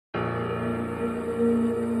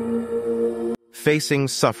Facing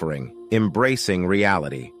suffering, embracing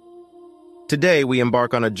reality. Today, we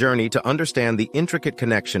embark on a journey to understand the intricate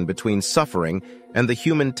connection between suffering and the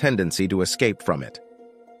human tendency to escape from it.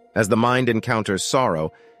 As the mind encounters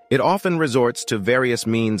sorrow, it often resorts to various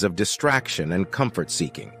means of distraction and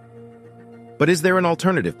comfort-seeking. But is there an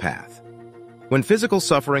alternative path? When physical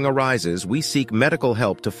suffering arises, we seek medical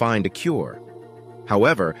help to find a cure.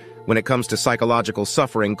 However, when it comes to psychological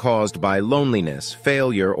suffering caused by loneliness,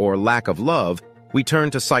 failure, or lack of love, we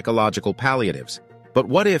turn to psychological palliatives. But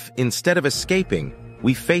what if, instead of escaping,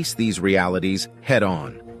 we face these realities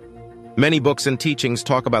head-on? Many books and teachings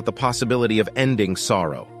talk about the possibility of ending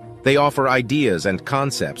sorrow. They offer ideas and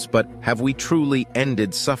concepts, but have we truly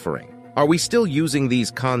ended suffering? Are we still using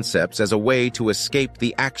these concepts as a way to escape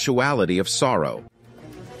the actuality of sorrow?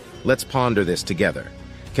 Let's ponder this together.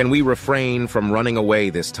 Can we refrain from running away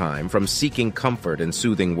this time, from seeking comfort and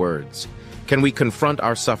soothing words? Can we confront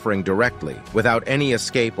our suffering directly, without any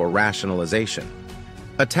escape or rationalization?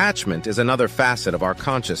 Attachment is another facet of our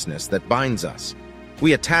consciousness that binds us.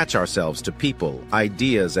 We attach ourselves to people,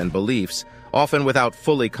 ideas, and beliefs, often without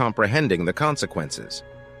fully comprehending the consequences.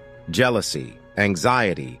 Jealousy,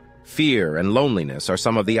 anxiety, fear, and loneliness are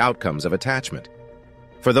some of the outcomes of attachment.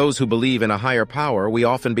 For those who believe in a higher power, we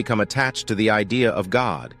often become attached to the idea of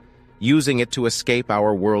God, using it to escape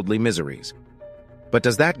our worldly miseries. But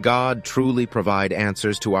does that God truly provide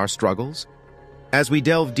answers to our struggles? As we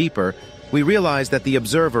delve deeper, we realize that the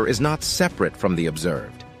observer is not separate from the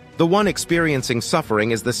observed. The one experiencing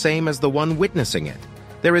suffering is the same as the one witnessing it.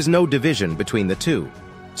 There is no division between the two.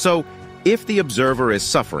 So, if the observer is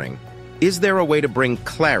suffering, is there a way to bring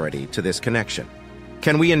clarity to this connection?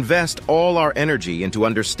 Can we invest all our energy into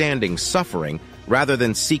understanding suffering rather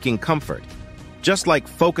than seeking comfort? Just like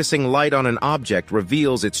focusing light on an object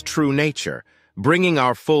reveals its true nature, bringing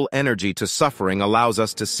our full energy to suffering allows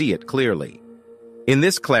us to see it clearly. In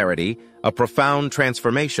this clarity, a profound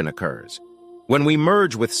transformation occurs. When we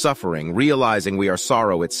merge with suffering, realizing we are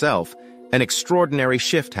sorrow itself, an extraordinary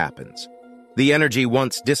shift happens. The energy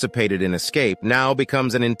once dissipated in escape now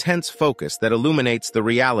becomes an intense focus that illuminates the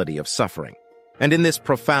reality of suffering. And in this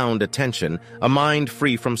profound attention, a mind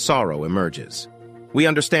free from sorrow emerges. We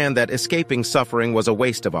understand that escaping suffering was a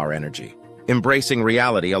waste of our energy. Embracing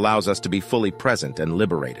reality allows us to be fully present and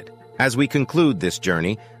liberated. As we conclude this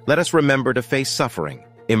journey, let us remember to face suffering,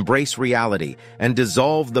 embrace reality, and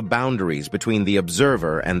dissolve the boundaries between the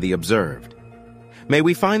observer and the observed. May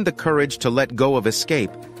we find the courage to let go of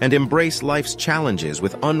escape and embrace life's challenges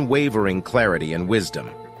with unwavering clarity and wisdom.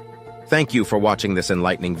 Thank you for watching this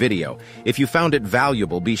enlightening video. If you found it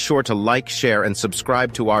valuable, be sure to like, share, and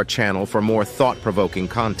subscribe to our channel for more thought-provoking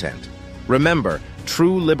content. Remember,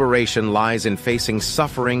 true liberation lies in facing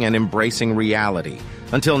suffering and embracing reality.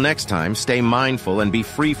 Until next time, stay mindful and be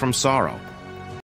free from sorrow.